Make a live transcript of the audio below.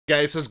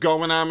Guys, what's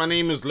going on? My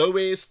name is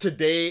Luis.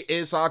 Today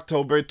is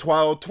October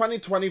 12,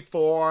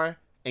 2024.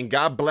 And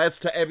God bless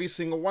to every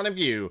single one of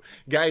you.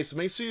 Guys,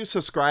 make sure you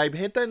subscribe.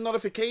 Hit that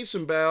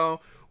notification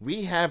bell.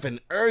 We have an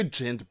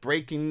urgent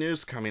breaking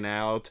news coming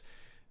out.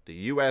 The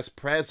US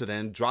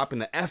president dropping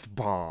the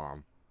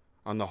F-bomb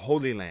on the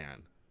Holy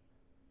Land.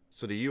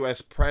 So the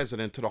US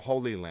president to the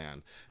Holy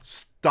Land.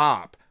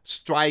 Stop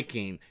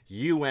striking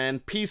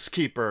UN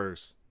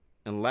peacekeepers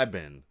in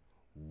Lebanon.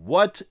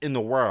 What in the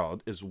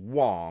world is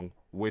wrong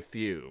with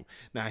you?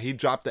 Now, he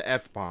dropped the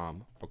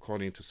F-bomb,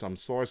 according to some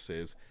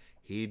sources.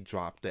 He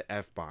dropped the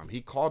F-bomb.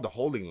 He called the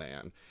Holy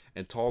Land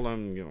and told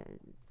him,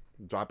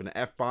 dropping the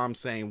F-bomb,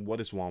 saying, what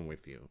is wrong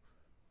with you?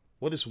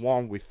 What is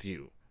wrong with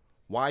you?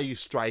 Why are you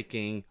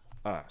striking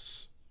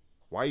us?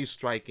 Why are you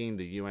striking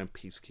the UN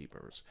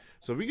peacekeepers?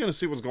 So we're going to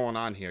see what's going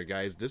on here,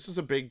 guys. This is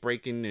a big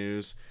breaking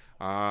news.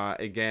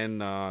 Again,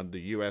 the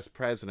US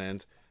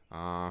president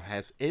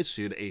has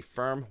issued a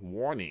firm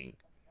warning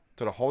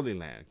to the Holy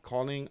Land,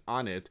 calling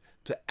on it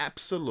to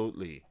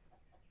absolutely,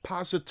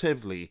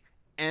 positively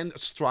end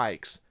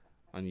strikes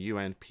on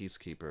UN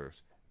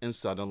peacekeepers in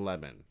southern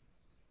Lebanon.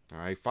 All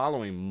right,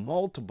 following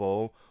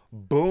multiple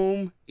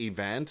boom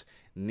events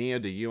near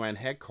the UN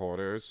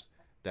headquarters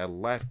that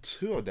left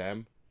 2 of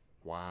them.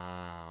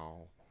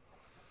 Wow.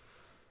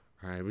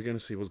 All right, we're going to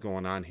see what's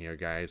going on here,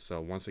 guys.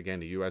 So once again,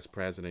 the U.S.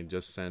 president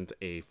just sent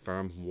a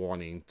firm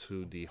warning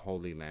to the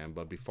Holy Land.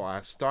 But before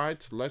I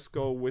start, let's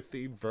go with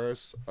the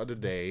verse of the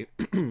day.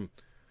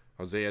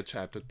 Hosea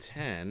chapter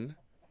 10,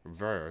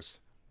 verse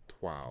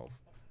 12.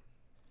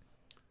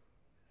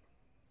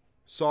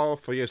 Sow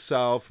for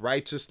yourself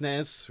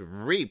righteousness,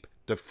 reap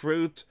the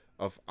fruit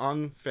of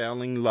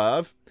unfailing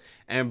love,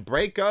 and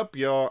break up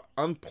your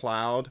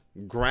unplowed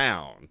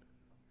ground.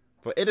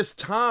 For it is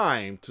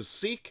time to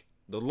seek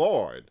the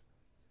Lord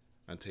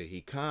until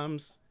he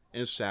comes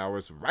and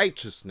showers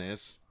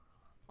righteousness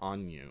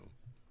on you.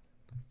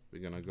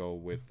 We're going to go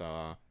with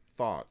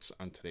thoughts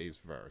on today's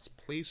verse.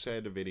 Please share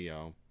the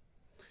video.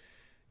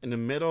 In the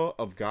middle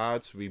of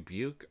God's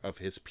rebuke of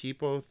his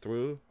people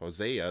through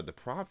Hosea the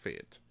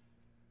prophet,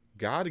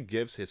 God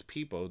gives his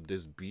people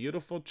this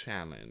beautiful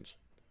challenge.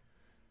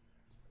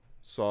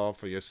 Sow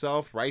for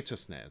yourself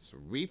righteousness,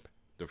 reap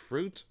the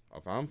fruit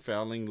of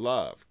unfailing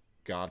love.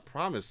 God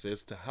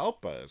promises to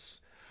help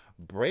us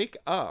break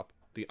up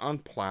the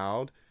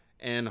unplowed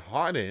and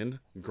hardened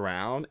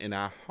ground in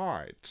our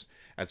hearts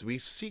as we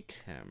seek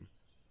him.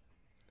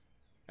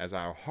 As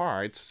our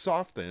hearts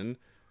soften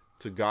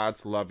to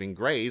God's loving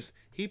grace,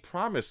 he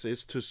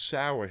promises to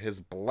shower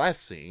his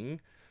blessing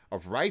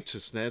of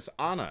righteousness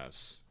on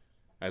us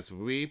as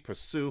we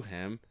pursue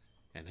him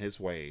and his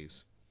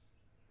ways.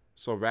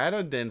 So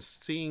rather than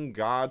seeing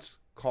God's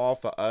call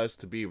for us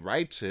to be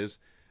righteous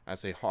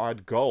as a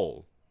hard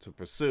goal to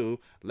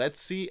pursue, let's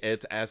see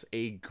it as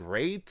a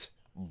great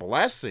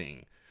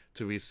blessing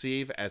to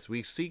receive as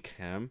we seek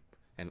him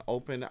and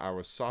open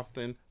our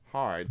softened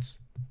hearts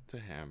to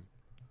him.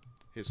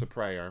 Here's a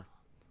prayer.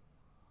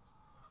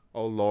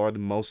 O Lord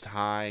Most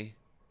High,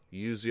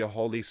 use your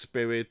Holy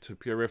Spirit to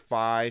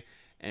purify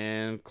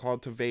and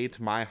cultivate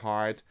my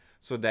heart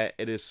so that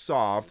it is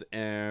soft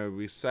and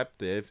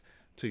receptive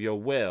to your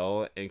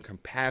will and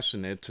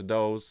compassionate to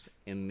those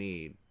in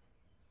need.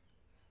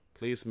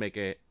 Please make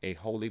it a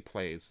holy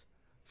place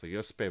for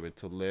your spirit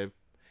to live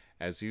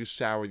as you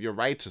shower your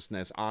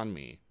righteousness on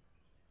me.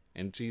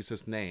 In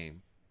Jesus'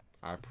 name,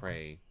 I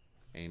pray.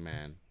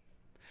 Amen.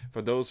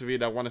 For those of you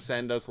that want to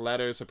send us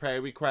letters or prayer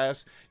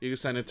requests, you can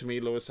send it to me,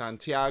 US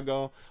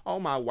Santiago,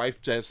 or my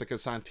wife, Jessica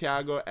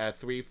Santiago, at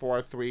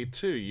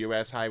 3432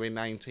 US Highway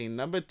 19,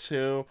 number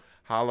 2,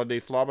 Holiday,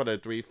 Florida,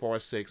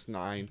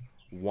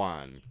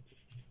 34691.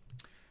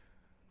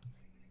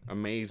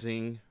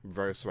 Amazing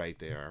verse right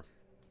there.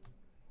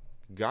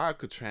 God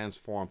could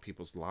transform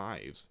people's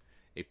lives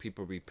if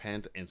people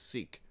repent and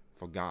seek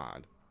for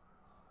God.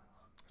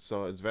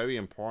 So it's very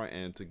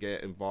important to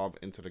get involved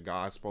into the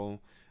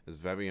gospel. It's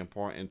very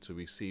important to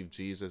receive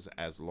Jesus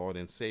as Lord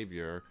and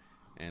Savior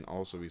and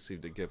also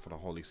receive the gift of the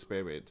Holy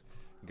Spirit.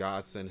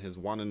 God sent his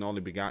one and only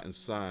begotten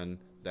Son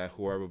that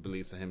whoever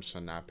believes in him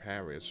shall not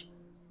perish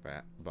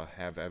but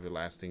have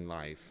everlasting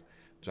life.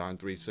 John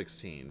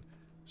 3:16.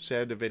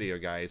 Share the video,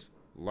 guys.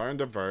 Learn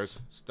the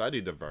verse,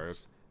 study the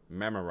verse,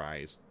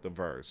 memorize the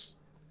verse.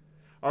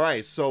 All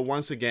right, so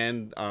once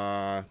again,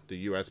 the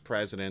U.S.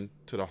 president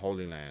to the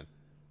Holy Land.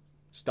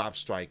 Stop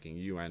striking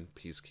UN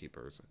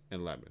peacekeepers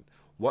in Lebanon.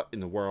 What in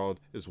the world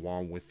is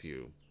wrong with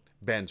you?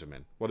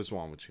 Benjamin, what is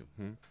wrong with you?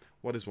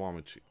 What is wrong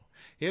with you?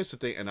 Here's the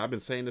thing, and I've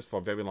been saying this for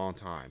a very long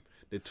time.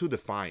 They're too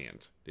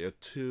defiant. They're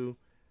too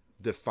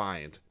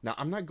defiant. Now,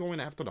 I'm not going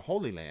after the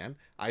Holy Land.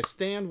 I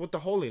stand with the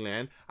Holy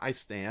Land. I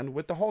stand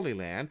with the Holy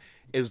Land.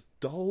 Is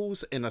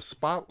those in a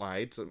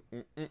spotlight.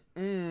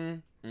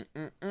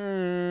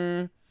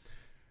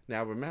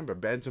 Now, remember,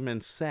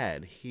 Benjamin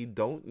said he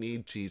don't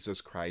need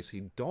Jesus Christ.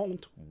 He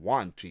don't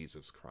want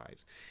Jesus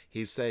Christ.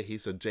 He said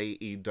he's a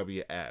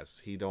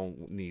JEWS. He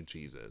don't need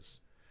Jesus.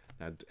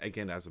 Now,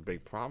 again, that's a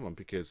big problem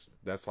because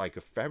that's like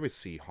a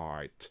Pharisee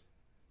heart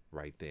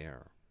right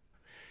there.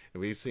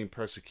 And we've seen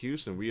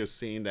persecution. We are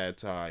seeing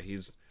that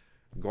he's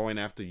going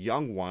after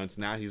young ones.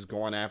 Now he's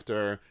going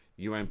after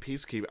UN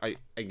peacekeeper.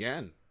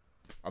 Again,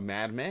 a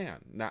madman.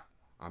 Now,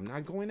 I'm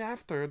not going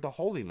after the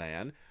Holy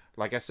Land.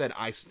 Like I said,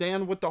 I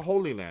stand with the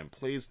Holy Land.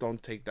 Please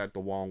don't take that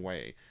the wrong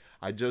way.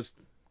 I just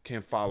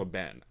can't follow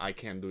Ben. I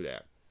can't do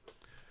that.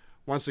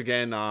 Once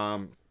again,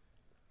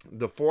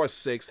 the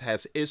 4-6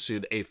 has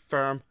issued a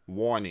firm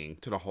warning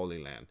to the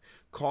Holy Land,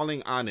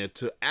 calling on it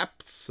to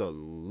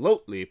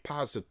absolutely,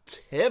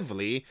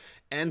 positively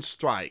end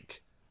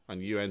strike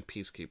on UN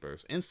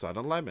peacekeepers in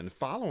southern Lebanon,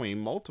 following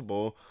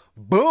multiple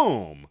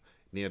boom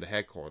near the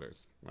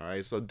headquarters. All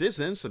right, so this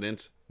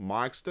incident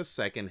marks the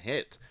second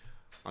hit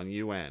on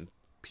UN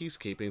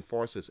peacekeeping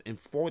forces in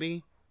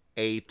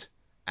 48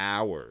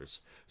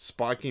 hours,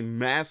 sparking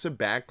massive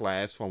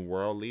backlash from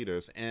world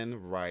leaders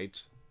and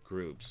rights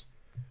groups.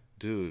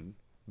 Dude,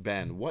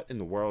 Ben, what in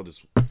the world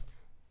is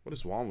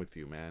wrong with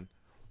you, man?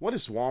 What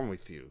is wrong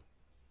with you?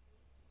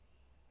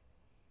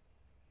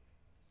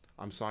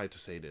 I'm sorry to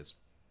say this.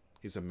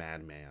 He's a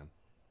madman.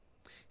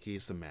 He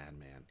is a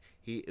madman.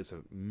 He is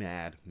a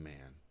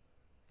madman.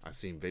 I've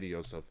seen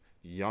videos of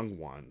young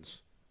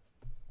ones.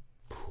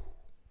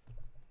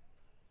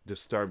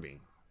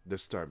 Disturbing.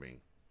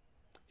 Disturbing.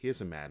 He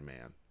is a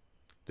madman.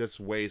 There's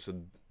ways of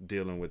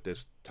dealing with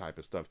this type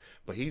of stuff.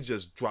 But he's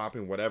just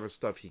dropping whatever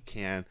stuff he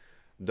can.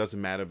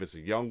 Doesn't matter if it's a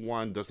young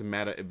one. Doesn't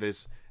matter if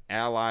it's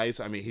allies.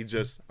 I mean, he's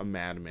just a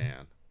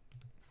madman.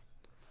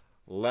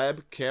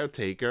 Leb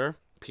caretaker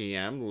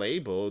PM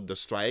labeled the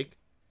strike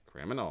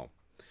criminal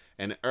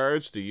and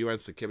urged the UN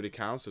Security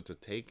Council to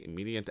take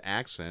immediate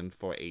action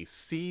for a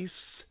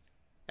cease,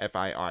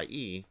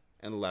 F-I-R-E,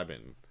 in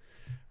Lebanon.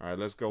 All right,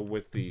 let's go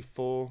with the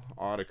full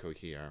article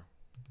here.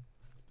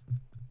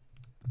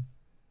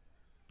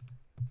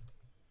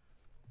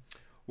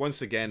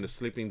 Once again, the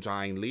sleeping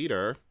giant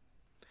leader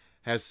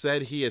has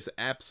said he is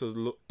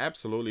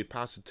absolutely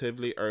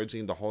positively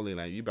urging the Holy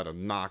Land, you better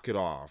knock it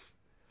off.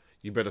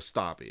 You better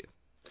stop it.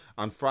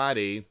 On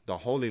Friday, the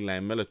Holy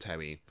Land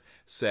military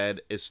said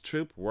its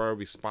troops were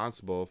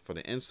responsible for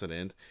the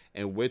incident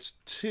in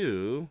which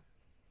two,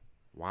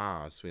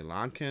 Sri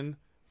Lankan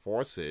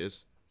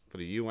forces for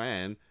the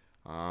UN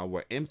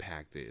were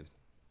impacted.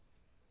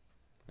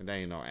 And that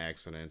ain't no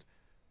accident.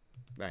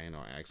 That ain't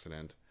no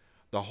accident.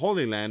 The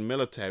Holy Land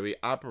military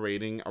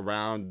operating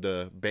around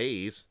the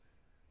base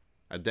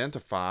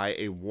identify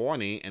a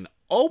warning and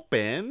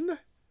opened,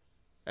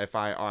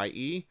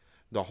 F-I-R-E,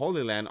 the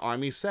Holy Land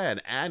Army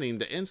said, adding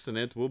the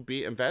incident will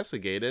be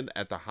investigated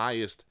at the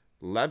highest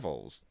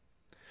levels.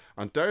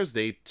 On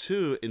Thursday,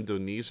 2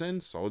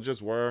 Indonesian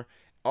soldiers were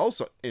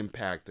also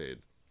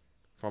impacted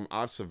from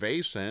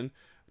observation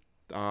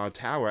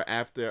tower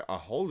after a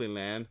Holy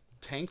Land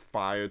tank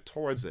fired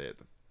towards it.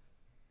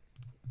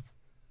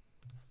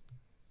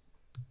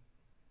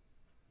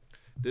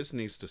 This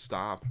needs to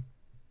stop.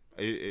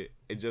 It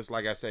just,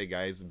 like I say,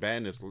 guys,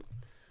 Ben is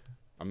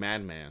a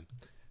madman.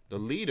 The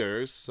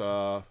leaders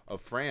of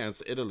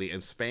France, Italy,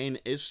 and Spain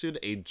issued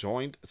a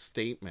joint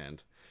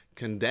statement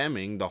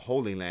condemning the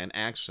Holy Land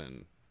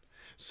action,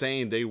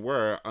 saying they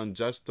were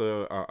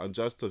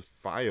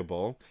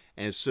unjustifiable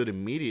and should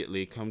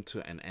immediately come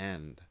to an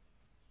end.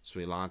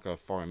 Sri Lanka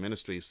Foreign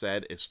Ministry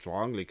said it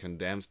strongly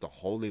condemns the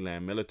Holy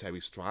Land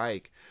military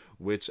strike,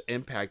 which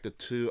impacted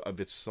 2 of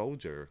its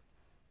soldiers.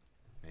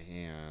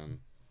 Man.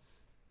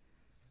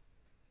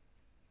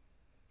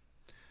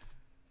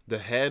 The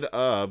head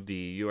of the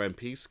UN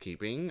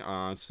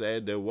peacekeeping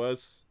said there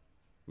was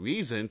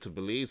reason to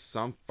believe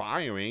some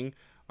firing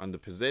on the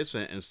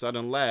position in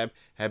southern Leb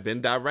had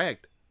been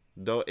direct,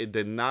 though it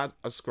did not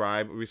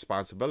ascribe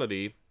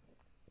responsibility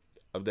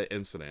of the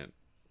incident.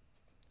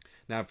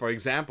 Now, for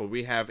example,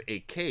 we have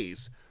a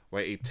case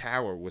where a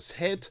tower was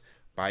hit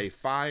by a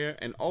fire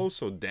and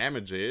also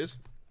damages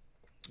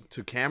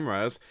to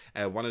cameras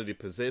at one of the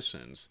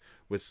positions,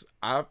 which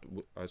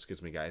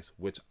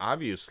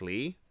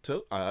obviously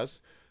to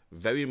us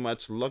very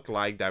much look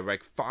like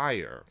direct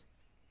fire.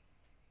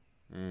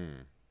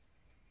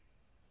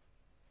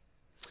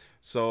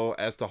 So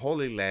as the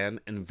Holy Land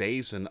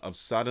invasion of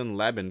southern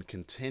Lebanon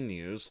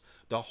continues,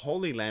 the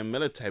Holy Land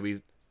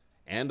military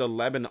and the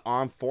Lebanon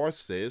armed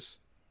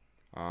forces,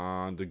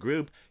 the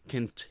group,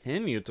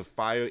 continue to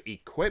fire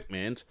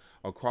equipment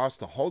across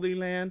the Holy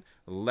Land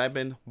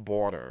Lebanon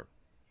border.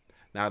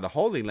 Now, the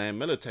Holy Land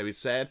military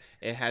said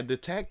it had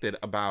detected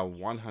about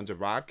 100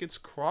 rockets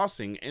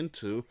crossing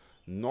into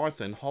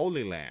northern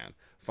Holy Land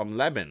from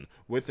Lebanon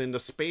within the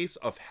space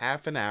of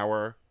half an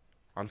hour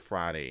on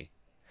Friday.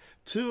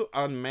 2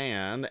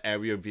 unmanned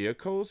aerial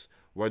vehicles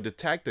were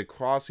detected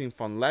crossing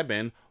from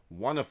Lebanon,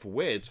 one of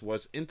which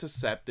was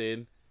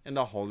intercepted in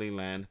the Holy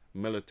Land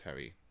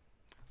military.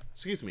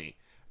 The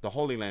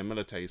Holy Land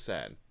military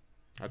said.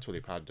 I truly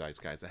apologize,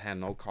 guys. I had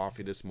no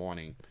coffee this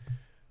morning.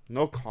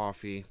 No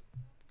coffee.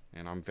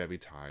 And I'm very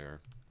tired.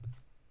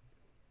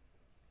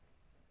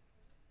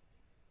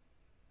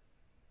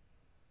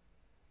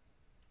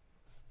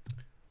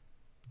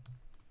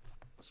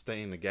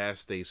 Stay in the gas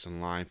station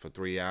line for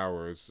 3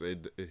 hours.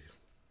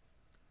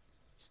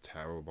 It's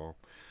terrible.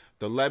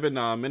 The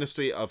Lebanon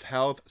Ministry of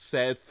Health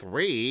said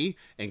 3,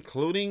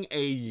 including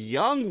a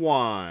young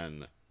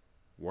one,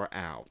 were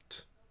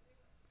out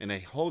in a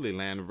Holy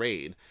Land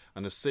raid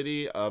on the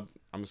city of,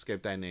 I'm going to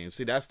skip that name.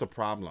 See, that's the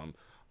problem.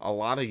 A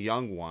lot of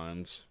young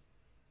ones.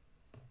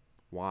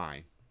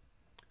 Why?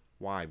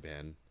 Why,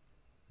 Ben?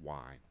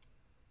 Why?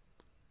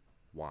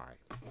 Why?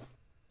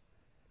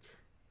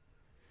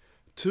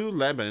 2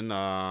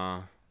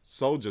 Lebanon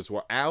soldiers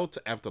were out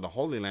after the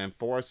Holy Land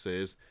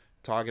forces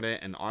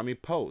targeted an army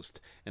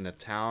post in a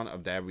town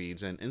of that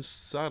region in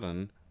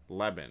southern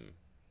Lebanon.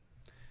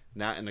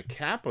 Now, in the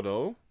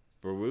capital,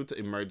 Beirut,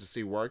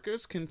 emergency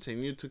workers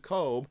continue to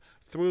comb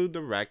through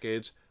the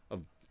wreckage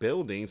of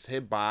buildings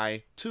hit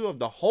by 2 of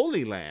the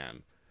Holy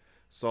Land.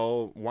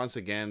 So, once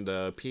again,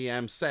 the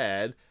PM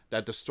said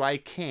that the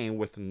strike came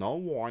with no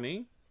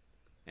warning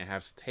and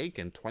has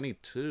taken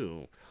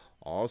 22,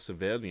 all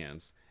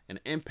civilians, and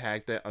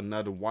impacted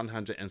another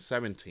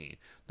 117.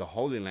 The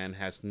Holy Land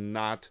has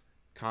not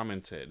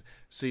commented.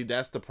 See,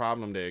 that's the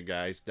problem there,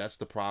 guys. That's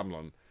the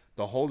problem.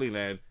 The Holy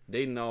Land,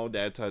 they know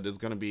that there's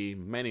going to be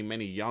many,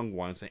 many young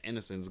ones and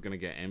innocents going to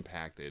get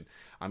impacted.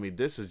 I mean,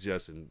 this is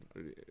just...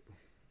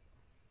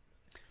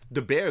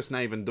 The Bear's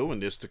not even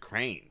doing this to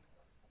Ukraine.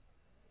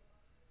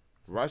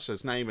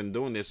 Russia's not even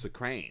doing this to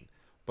Ukraine.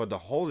 But the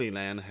Holy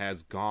Land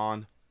has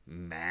gone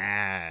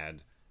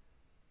mad.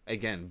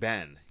 Again,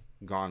 Ben,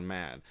 gone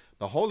mad.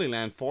 The Holy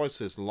Land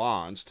forces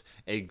launched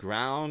a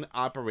ground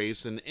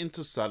operation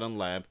into southern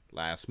Leb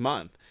last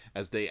month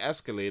as they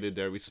escalated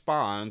their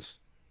response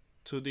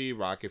to the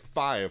rocket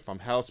fire from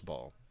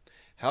Hezbollah.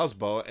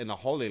 Hezbollah and the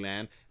Holy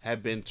Land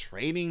have been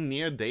trading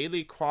near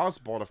daily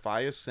cross-border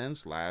fires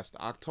since last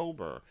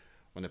October,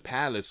 when the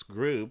Palace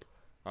group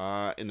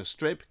in the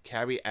Strip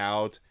carried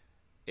out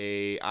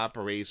a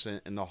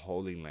operation in the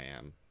Holy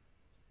Land.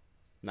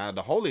 Now,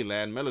 the Holy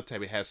Land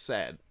military has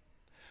said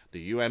the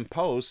UN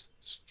post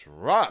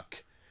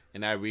struck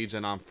in that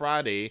region on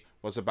Friday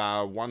was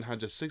about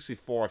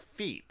 164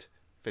 feet,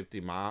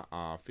 50 mile,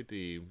 I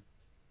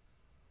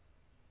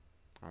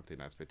don't think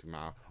that's 50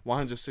 miles,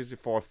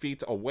 164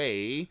 feet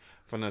away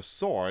from the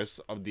source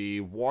of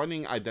the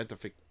warning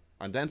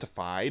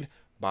identified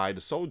by the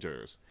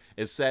soldiers.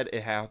 It said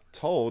it had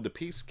told the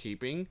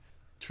peacekeeping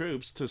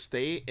troops to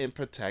stay in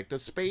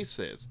protected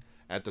spaces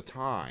at the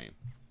time.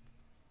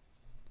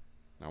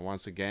 Now,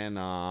 once again,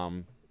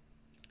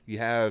 you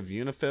have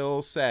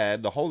UNIFIL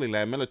said the Holy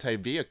Land military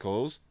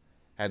vehicles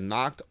had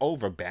knocked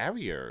over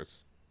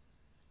barriers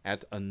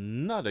at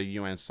another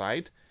UN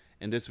site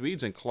in this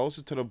region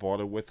closer to the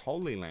border with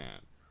Holy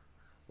Land.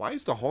 Why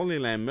is the Holy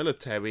Land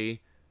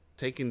military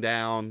taking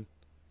down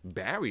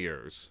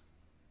barriers?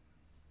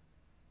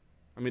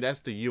 I mean,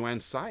 that's the UN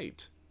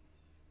site.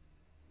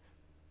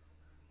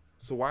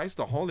 So why is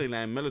the Holy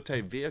Land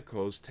military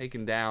vehicles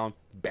taking down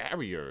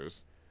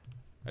barriers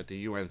at the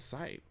UN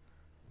site?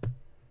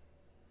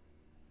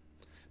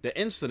 The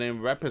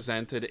incident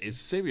represented a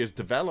serious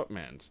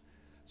development.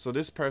 So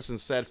this person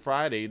said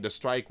Friday the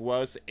strike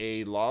was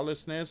a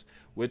lawlessness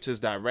which is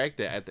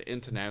directed at the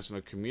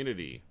international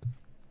community.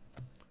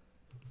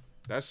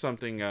 That's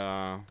something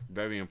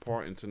very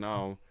important to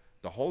know.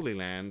 The Holy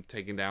Land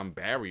taking down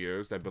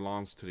barriers that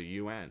belongs to the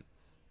UN.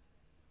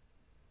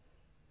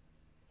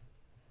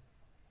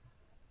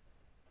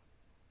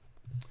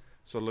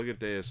 So look at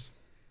this.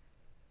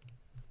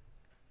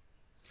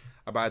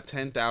 About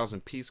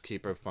 10,000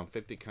 peacekeepers from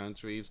 50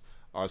 countries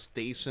are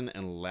stationed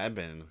in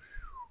Lebanon,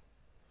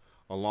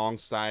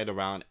 alongside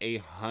around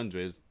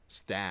 800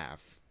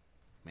 staff.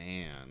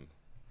 Man.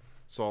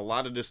 So a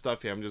lot of this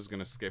stuff here I'm just going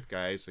to skip,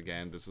 guys.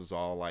 Again, this is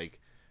all like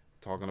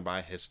talking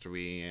about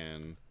history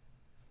and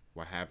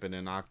what happened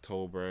in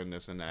October and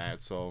this and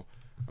that. So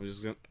I'm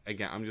just going to,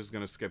 again, I'm just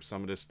going to skip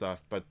some of this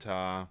stuff. But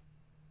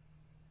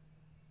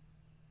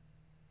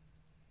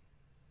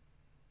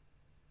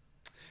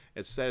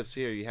it says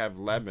here you have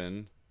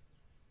Lebanon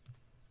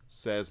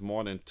says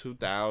more than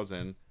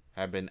 2,000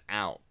 have been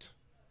out,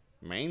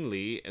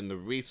 mainly in the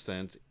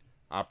recent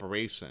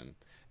operation,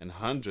 and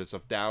hundreds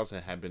of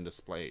thousands have been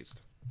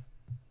displaced.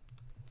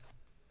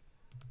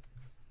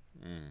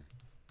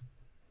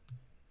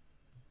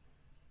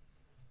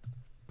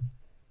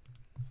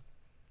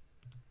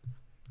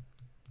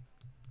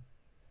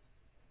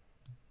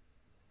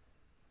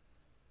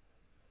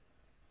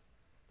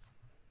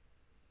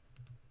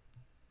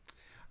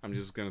 I'm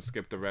just going to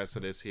skip the rest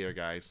of this here,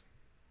 guys.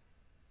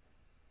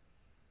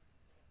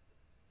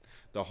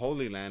 The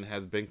Holy Land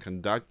has been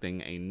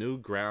conducting a new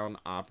ground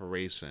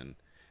operation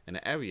in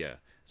the area,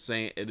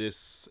 saying it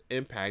is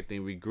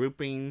impacting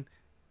regrouping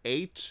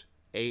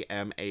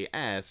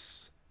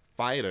HAMAS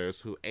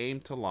fighters who aim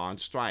to launch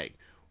strike,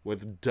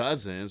 with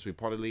dozens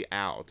reportedly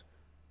out.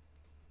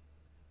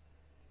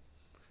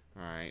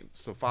 Alright,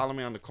 so follow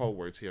me on the code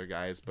words here,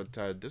 guys, but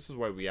this is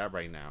where we are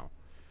right now.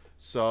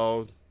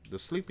 So the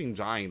sleeping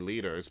giant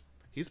leaders,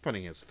 he's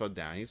putting his foot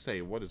down. He's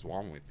saying, what is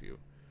wrong with you?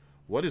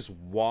 What is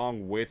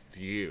wrong with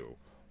you?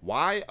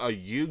 Why are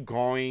you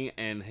going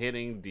and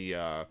hitting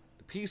the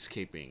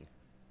peacekeeping?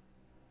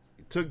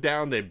 You took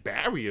down their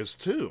barriers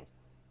too.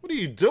 What are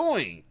you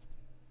doing?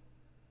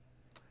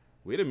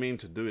 We didn't mean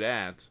to do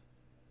that.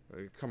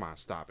 Come on,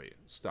 stop it.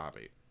 Stop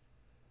it.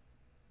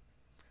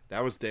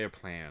 That was their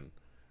plan.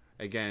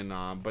 Again,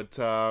 but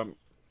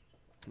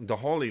the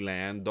Holy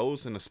Land,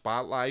 those in the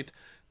spotlight,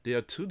 they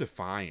are too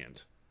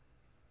defiant.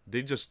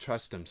 They just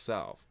trust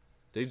themselves.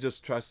 They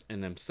just trust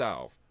in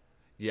themselves.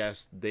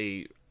 Yes,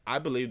 I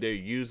believe they're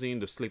using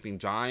the sleeping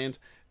giant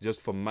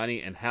just for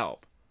money and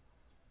help.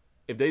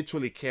 If they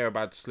truly care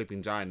about the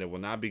sleeping giant, they will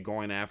not be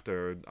going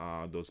after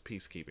those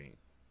peacekeeping.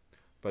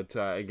 But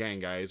again,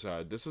 guys,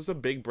 this is a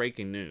big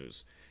breaking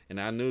news. And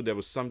I knew there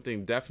was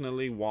something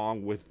definitely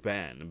wrong with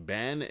Ben.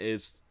 Ben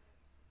is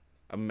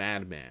a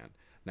madman.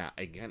 Now,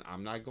 again,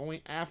 I'm not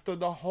going after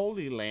the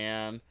Holy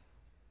Land,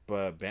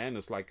 but Ben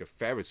is like a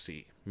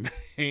Pharisee.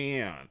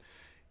 Man.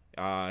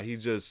 He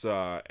just,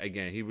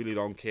 again, he really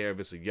don't care if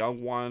it's a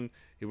young one.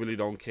 He really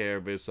don't care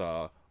if it's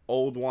a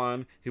old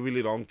one. He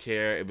really don't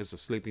care if it's a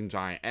sleeping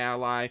giant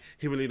ally.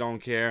 He really don't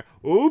care.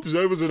 Oops,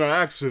 there was an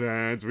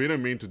accident. We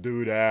didn't mean to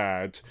do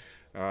that.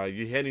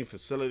 You're hitting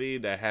facility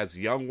that has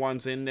young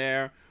ones in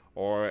there.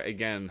 Or,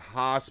 again,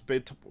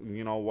 hospital.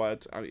 You know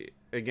what?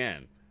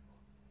 Again.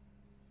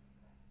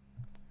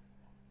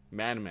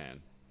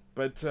 Madman.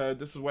 But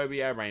this is where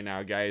we are right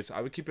now, guys.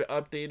 I will keep it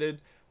updated.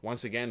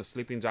 Once again, the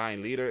sleeping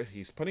giant leader,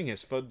 he's putting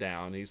his foot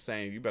down. He's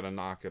saying, you better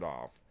knock it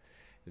off.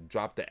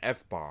 Drop the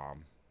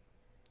F-bomb.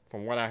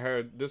 From what I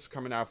heard, this is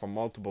coming out from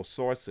multiple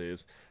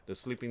sources. The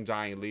sleeping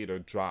giant leader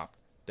dropped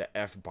the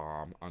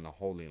F-bomb on the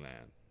Holy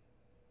Land.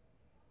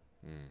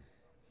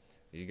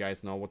 You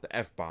guys know what the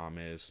F-bomb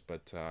is.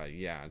 But,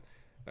 yeah.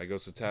 That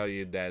goes to tell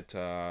you that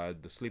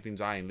the sleeping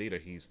giant leader,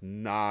 he's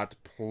not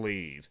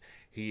pleased.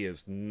 He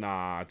is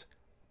not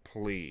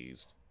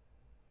pleased.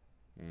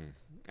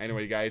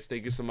 Anyway, guys,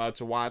 thank you so much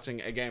for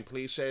watching. Again,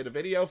 please share the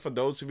video. For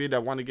those of you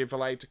that want to give your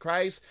life to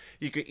Christ,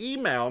 you can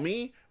email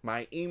me.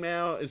 My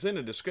email is in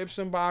the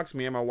description box.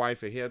 Me and my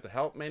wife are here to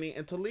help many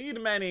and to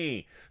lead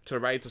many to the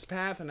righteous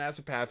path, and that's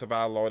the path of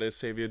our Lord and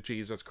Savior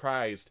Jesus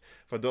Christ.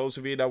 For those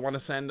of you that want to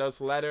send us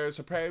letters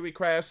or prayer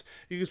requests,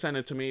 you can send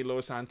it to me,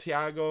 US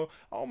Santiago,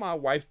 or my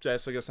wife,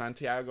 Jessica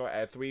Santiago,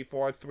 at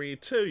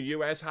 3432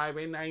 US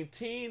Highway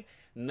 19.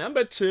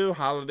 Number 2,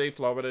 Holiday,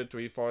 Florida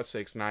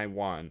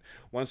 34691.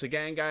 Once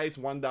again, guys,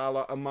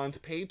 $1 a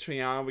month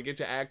Patreon. We get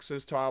you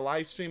access to our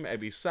live stream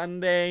every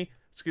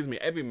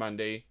every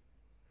Monday.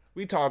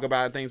 We talk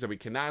about things that we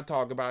cannot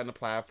talk about in the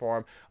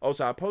platform.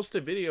 Also, I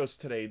posted videos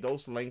today.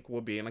 Those links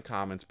will be in the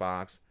comments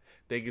box.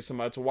 Thank you so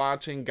much for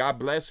watching. God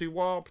bless you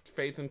all.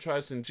 Faith and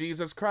trust in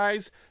Jesus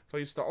Christ. For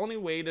He's the only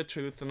way, the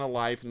truth, and the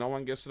life. No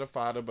one gets to the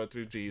Father but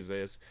through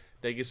Jesus.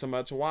 Thank you so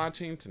much for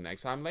watching. Till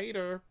next time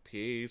later.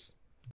 Peace.